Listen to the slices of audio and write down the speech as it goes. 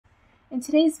In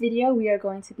today's video, we are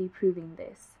going to be proving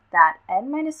this, that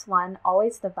n-1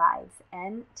 always divides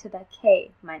n to the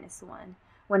k minus 1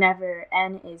 whenever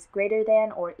n is greater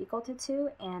than or equal to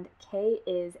 2 and k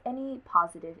is any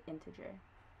positive integer.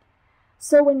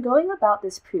 So when going about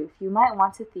this proof, you might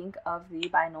want to think of the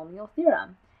binomial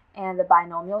theorem. And the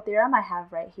binomial theorem I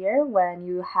have right here, when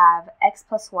you have x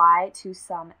plus y to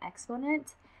some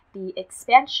exponent, the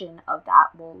expansion of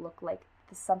that will look like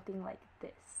something like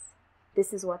this.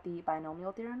 This is what the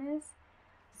binomial theorem is.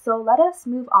 So let us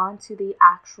move on to the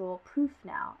actual proof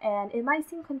now. And it might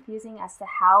seem confusing as to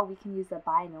how we can use the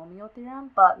binomial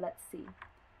theorem, but let's see.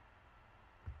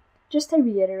 Just to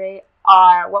reiterate,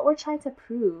 what we're trying to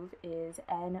prove is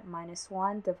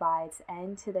n-1 divides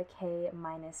n to the k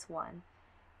minus 1.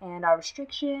 And our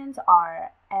restrictions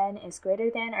are n is greater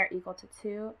than or equal to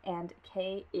 2 and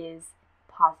k is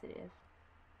positive.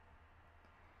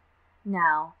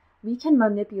 Now, we can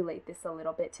manipulate this a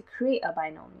little bit to create a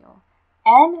binomial.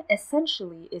 N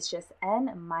essentially is just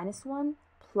n minus 1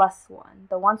 plus 1.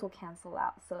 The ones will cancel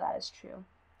out, so that is true.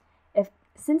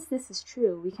 Since this is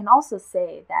true, we can also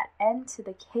say that n to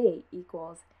the k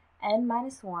equals n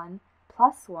minus 1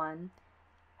 plus 1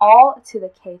 all to the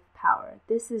kth power.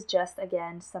 This is just,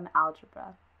 again, some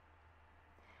algebra.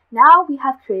 Now we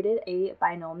have created a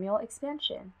binomial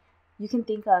expansion. You can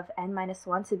think of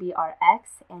n-1 to be our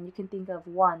x, and you can think of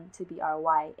 1 to be our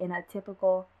y in a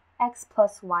typical x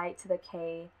plus y to the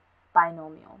k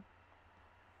binomial.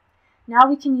 Now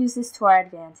we can use this to our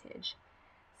advantage.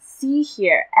 See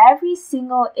here,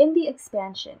 in the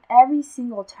expansion, every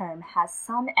single term has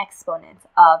some exponent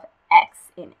of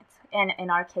x in it. And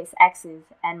in our case, x is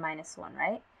n-1,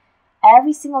 right?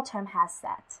 Every single term has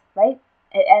that, right?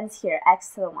 It ends here,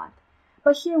 x to the 1.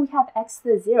 But here we have x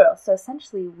to the 0, so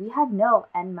essentially we have no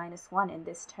n-1 in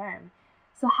this term.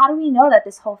 So how do we know that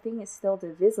this whole thing is still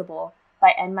divisible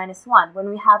by n-1 when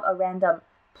we have a random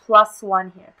plus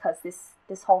 1 here, because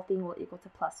this whole thing will equal to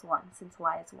plus 1 since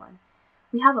y is 1.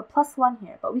 We have a plus 1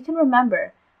 here, but we can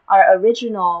remember our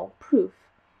original proof,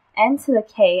 n to the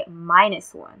k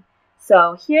minus 1.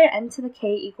 So here n to the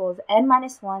k equals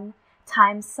n-1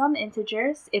 times some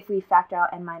integers if we factor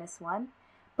out n-1.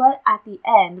 But at the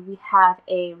end, we have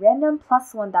a random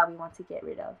plus 1 that we want to get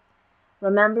rid of.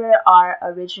 Remember, our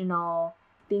original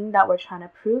thing that we're trying to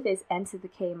prove is n to the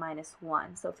k minus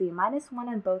 1. So if we minus 1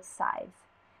 on both sides,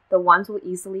 the 1s will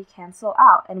easily cancel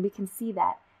out. And we can see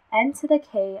that n to the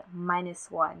k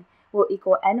minus 1 will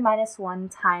equal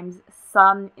n-1 times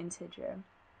some integer.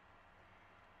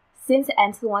 Since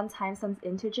n to the 1 times some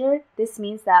integer, this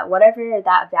means that whatever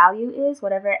that value is,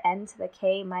 whatever n to the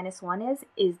k minus 1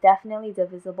 is definitely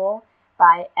divisible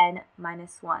by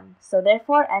n-1. So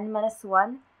therefore,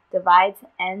 n-1 divides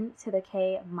n to the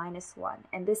k minus 1.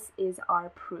 And this is our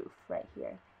proof right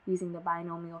here, using the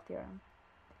binomial theorem.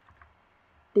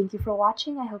 Thank you for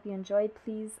watching. I hope you enjoyed.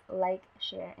 Please like,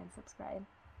 share, and subscribe.